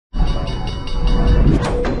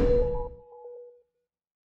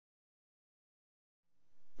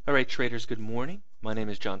All right, traders, good morning. My name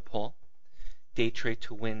is John Paul,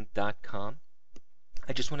 DayTradeToWin.com.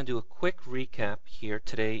 I just want to do a quick recap here.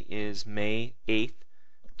 Today is May 8th,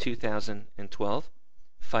 2012,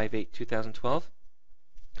 5/8/2012.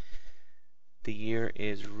 The year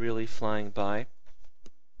is really flying by.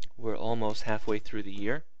 We're almost halfway through the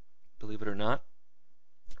year, believe it or not.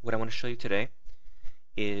 What I want to show you today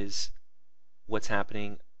is what's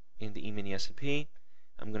happening in the E-mini S&P.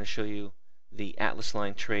 I'm going to show you the Atlas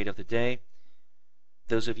line trade of the day.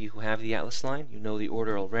 Those of you who have the Atlas line, you know the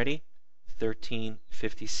order already.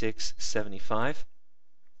 1356.75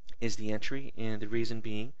 is the entry, and the reason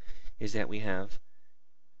being is that we have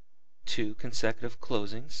two consecutive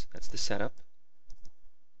closings, that's the setup,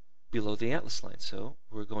 below the Atlas line. So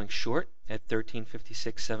we're going short at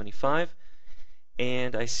 1356.75,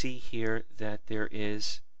 and I see here that there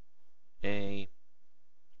is a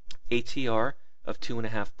ATR of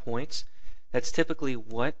 2.5 points. That's typically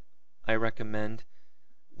what I recommend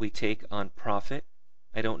we take on profit.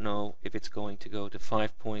 I don't know if it's going to go to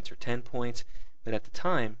 5 points or 10 points, but at the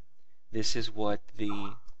time, this is what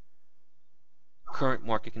the current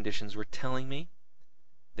market conditions were telling me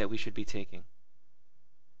that we should be taking.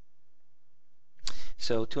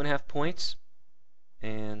 So 2.5 points,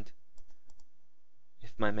 and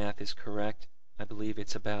if my math is correct, I believe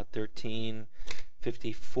it's about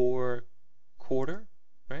 1354 quarter,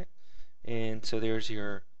 right? And so there's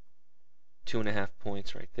your 2.5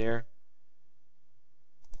 points right there.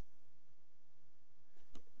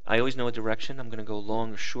 I always know a direction. I'm going to go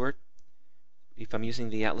long or short. If I'm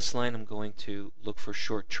using the Atlas line, I'm going to look for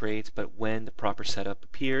short trades, but when the proper setup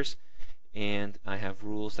appears, and I have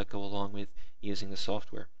rules that go along with using the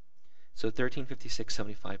software. So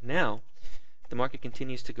 1356.75. Now, the market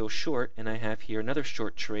continues to go short, and I have here another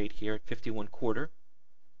short trade here at 51 quarter,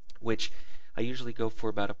 which I usually go for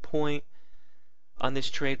about a point on this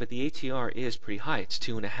trade, but the ATR is pretty high. It's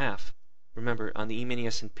 2.5. Remember, on the E-mini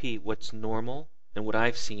S&P, what's normal and what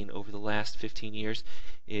I've seen over the last 15 years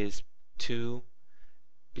is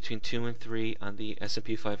between 2 and 3 on the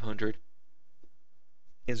S&P 500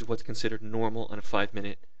 is what's considered normal on a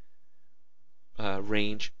 5-minute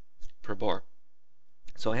range per bar.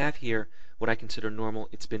 So I have here what I consider normal.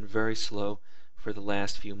 It's been very slow for the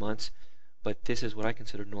last few months, but this is what I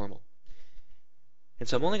consider normal. And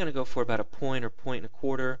so I'm only going to go for about a point or point and a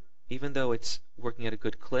quarter, even though it's working at a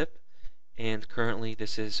good clip. And currently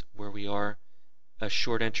this is where we are, a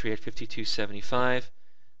short entry at 52.75.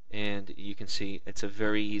 And you can see it's a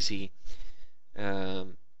very easy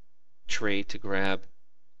trade to grab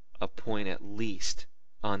a point at least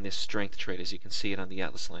on this strength trade, as you can see it on the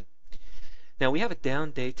Atlas line. Now we have a down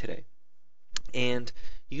day today. And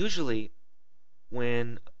usually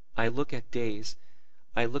when I look at days,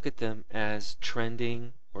 I look at them as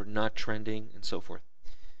trending or not trending and so forth.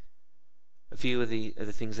 A few of the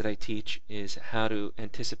things that I teach is how to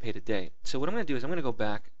anticipate a day. So what I'm going to do is I'm going to go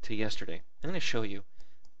back to yesterday. I'm going to show you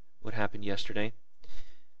what happened yesterday.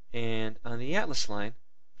 And on the Atlas line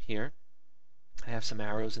here, I have some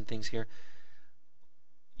arrows and things here.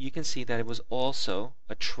 You can see that it was also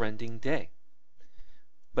a trending day.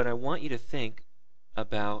 But I want you to think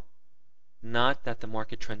about not that the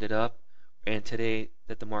market trended up and today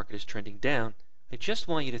that the market is trending down. I just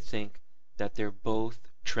want you to think that they're both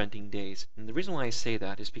trending days. And the reason why I say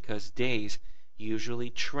that is because days usually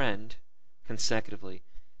trend consecutively.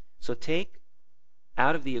 So take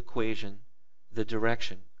out of the equation the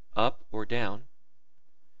direction, up or down,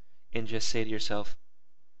 and just say to yourself,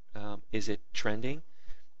 is it trending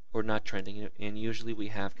or not trending? And usually we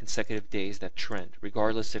have consecutive days that trend,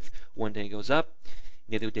 regardless if one day goes up,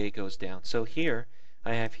 the other day goes down. So here,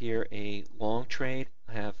 I have here a long trade.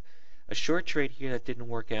 I have a short trade here that didn't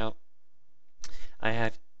work out. I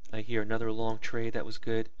have here another long trade that was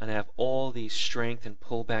good. And I have all these strength and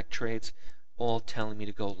pullback trades all telling me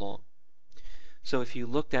to go long. So if you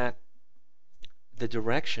looked at the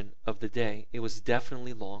direction of the day, it was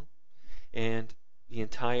definitely long. And the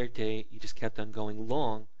entire day, you just kept on going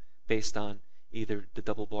long based on either the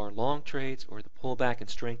double bar long trades or the pullback and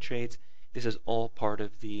strength trades. This is all part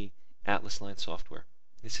of the Atlas line software.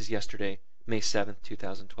 This is yesterday, May 7th,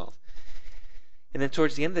 2012. And then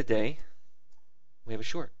towards the end of the day, we have a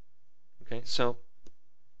short. Okay, so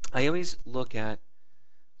I always look at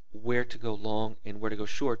where to go long and where to go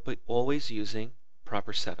short, but always using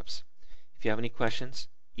proper setups. If you have any questions,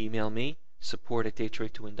 email me,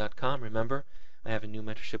 support@DayTradeToWin.com. Remember, I have a new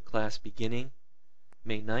mentorship class beginning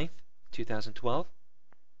May 9th, 2012.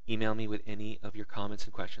 Email me with any of your comments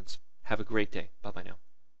and questions. Have a great day. Bye-bye now.